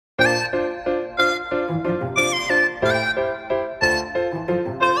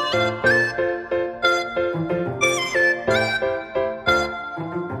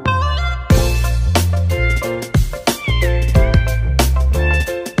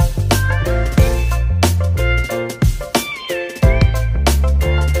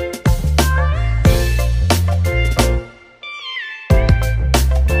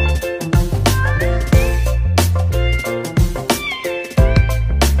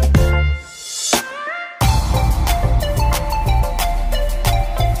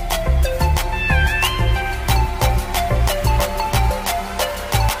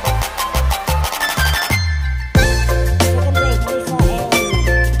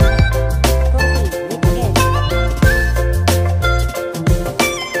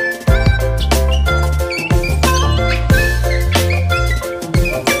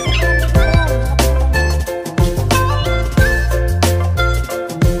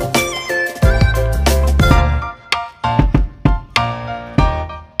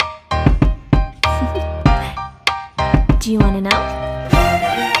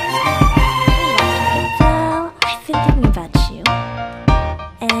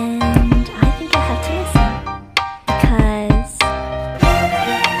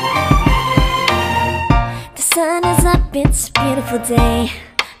beautiful day.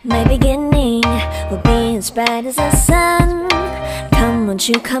 My beginning will be as bright as the sun. Come, won't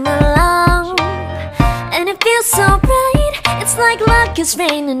you come along? And it feels so bright, it's like luck is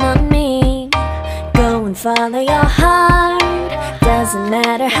raining on me. Go and follow your heart, doesn't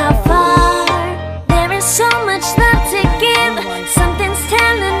matter how far. There is so much love to give, something's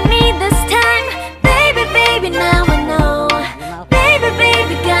telling me this time. Baby, baby, now I know. Baby,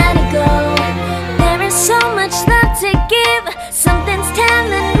 baby, gotta go. There is so much love to give, something's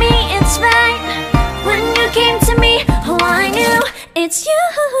telling me it's right. When you came to me, oh I knew it's you,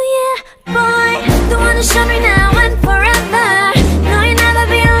 yeah, boy. The one who showed me now and forever. No, you'll never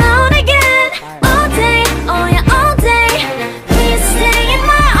be alone again. All day, oh yeah, all day. Please stay in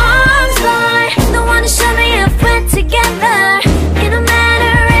my arms, boy. The one who showed me if we're together. It don't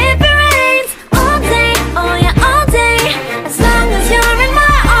matter if it rains. All day, oh yeah, all day. As long as you're in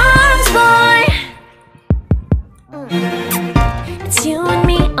my arms, boy. It's you and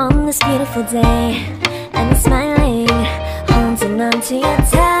me on this beautiful day, and I'm smiling, holding on to you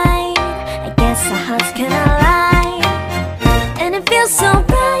tight. I guess our hearts cannot lie, and it feels so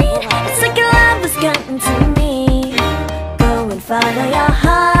bright. It's like your love has gotten to me. Go and follow your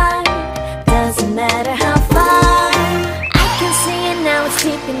heart, doesn't matter how far. I can see it now, it's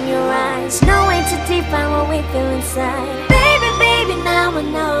deep in your eyes. No way to define what we feel inside. Baby, baby, now I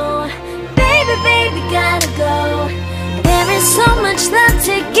know. Baby, baby, gotta go. There is so much love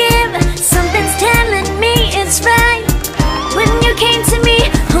to give, something's telling me it's right. When you came to me,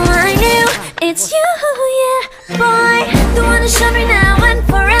 oh I knew it's you, yeah, boy. The one who showed me now and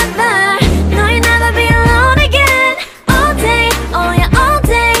forever. No, you'll never be alone again. All day, oh yeah, all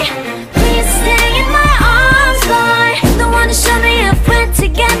day. Please stay in my arms, boy. The one who showed me if we're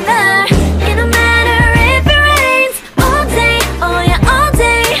together. It don't matter if it rains. All day, oh yeah, all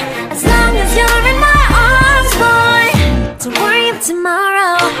day. As long as you're in my arms, boy. Don't worry of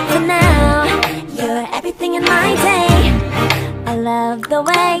tomorrow, for now you're everything in my day. I love the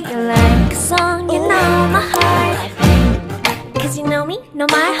way you like a song, you know my heart. Cause you know me, know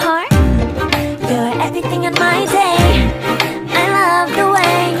my heart. You're everything in my day. I love the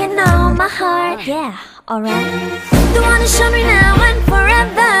way you know my heart. Yeah, alright. The one who showed me now and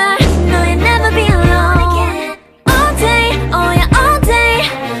forever. No, you'll never be alone again. All day, oh yeah, all day.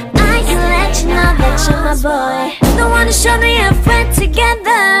 I can let you know that you're my boy. The one who showed me if we're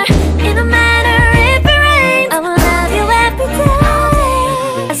together. It don't matter if it rains. I will love you every day.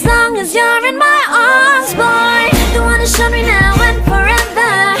 As long as you're in my arms, boy. The one who showed me now and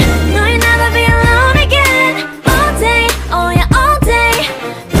forever. No, you'll never be alone again. All day, oh yeah, all day.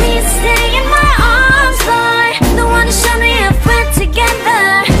 Please stay in my arms, boy. The one who showed me if we're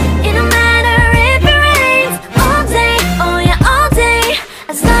together. It don't matter if it rains. All day, oh yeah, all day.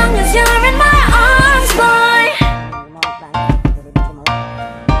 As long as you're in my arms, boy.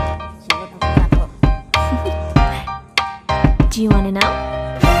 Do you wanna know?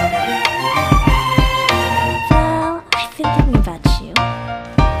 Well, I've been thinking about you,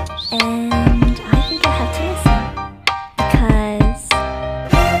 and I think I have to listen, because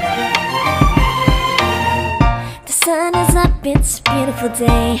the sun is up, it's a beautiful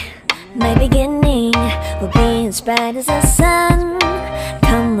day. My beginning will be as bright as the sun.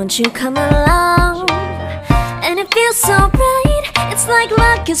 Come, won't you come along? And it feels so bright, it's like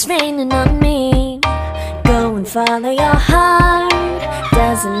luck is raining on me. Go and follow your heart,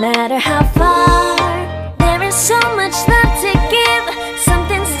 doesn't matter how far. There is so much love to give,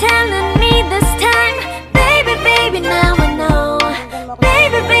 something's telling me this time. Baby, baby, now I know.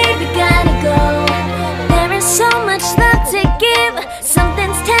 Baby, baby, gotta go. There is so much love to give,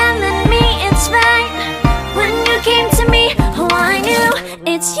 something's telling me it's right. When you came to me, oh I knew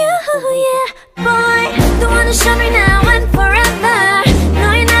it's you, yeah, boy. The one who showed me now and forever.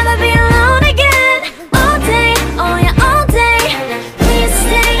 No, you'll never be alone again. All day, oh yeah, all day. Please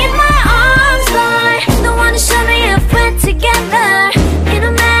stay in my arms, boy. The one who showed me if we're together. It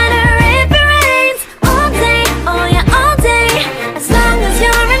don't matter if it rains. All day, oh yeah, all day. As long as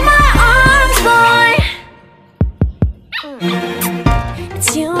you're in my arms, boy. It's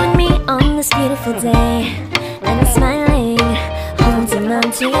you and me on this beautiful day, and I'm smiling, holding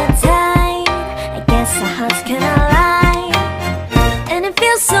on to you tight. I guess our hearts cannot lie, and it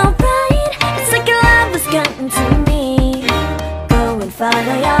feels so bright. It's like your love has gotten to me. Go and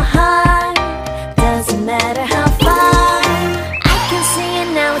follow your heart, doesn't matter how far. I can see it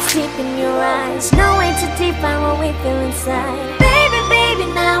now, it's deep in your eyes. No way to define what we feel inside. Baby, baby,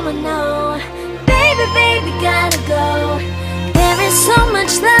 now I know. Baby, baby, gotta go. There is so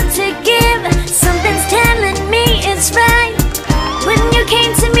much love to give, something's telling me it's right. When you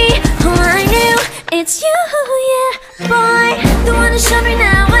came to me, oh I knew it's you, yeah, boy. The wanna show me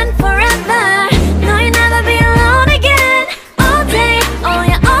now and forever. No, you'll never be alone again. All day, oh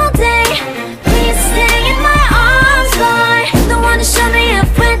yeah, all day. Please stay in my arms, boy. The one to show me if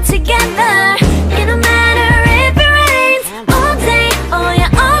we're together. It don't matter if it rains. All day, oh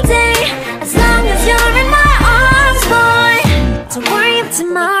yeah, all day. As long as you're in my arms, boy. Don't worry of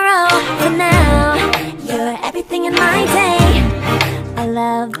tomorrow. For now, you're everything in my day. I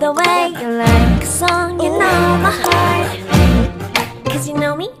love the way you like a song. You know my heart, 'cause you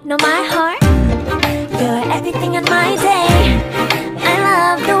know me, know my heart. You're everything in my day. I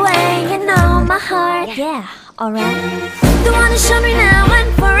love the way you know my heart. Yeah, alright. The one to show me now and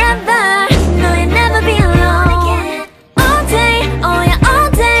forever. No, you'll never be alone again. All day, oh yeah, all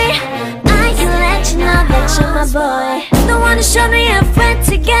day. I can let you know that you're my boy. The one to show me if we're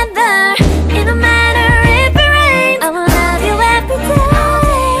together. It don't matter if it rains. I will love you every day.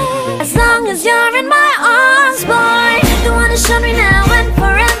 As long as you're in my arms, boy. The one to show me now and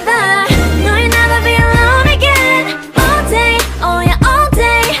forever. No, you'll never be alone again. All day, oh yeah, all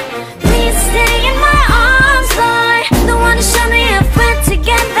day. Please stay in my arms, boy. The one to show me if we're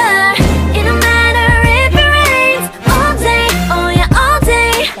together. It don't matter if it rains. All day, oh yeah, all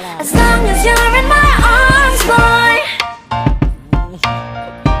day. As long as you're in my arms, boy.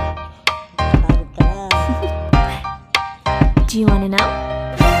 Do you wanna know?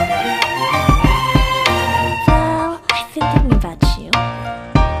 Well, I've been thinking about you,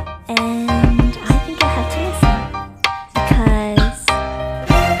 and I think I'll have to listen. Because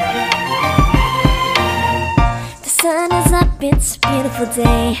the sun is up, it's a beautiful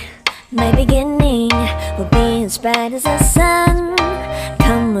day. My beginning will be as bright as the sun.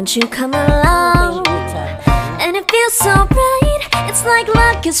 Come, won't you come along? And it feels so bright, it's like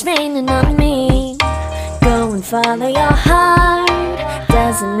luck is raining on me. Go and follow your heart,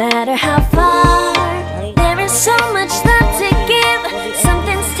 doesn't matter how far. There is so much love to give.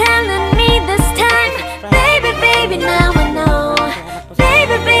 Something's telling me this time. Baby, baby, now I know.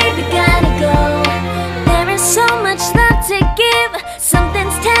 Baby, baby, gotta go. There is so much love to give.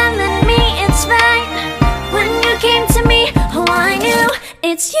 Something's telling me it's right. When you came to me, oh I knew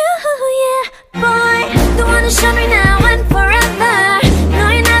it's you, yeah, boy. The one to show me now and forever. No,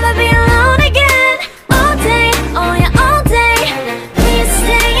 you'll never be alone again. All day, oh yeah, all day. Please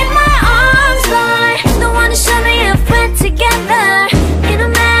stay in my arms, boy. The one to show me if we're together. It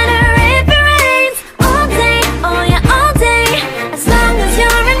don't matter if it rains. All day, oh yeah, all day. As long as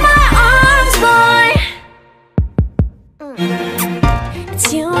you're in my arms, boy. It's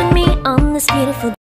you and me on this beautiful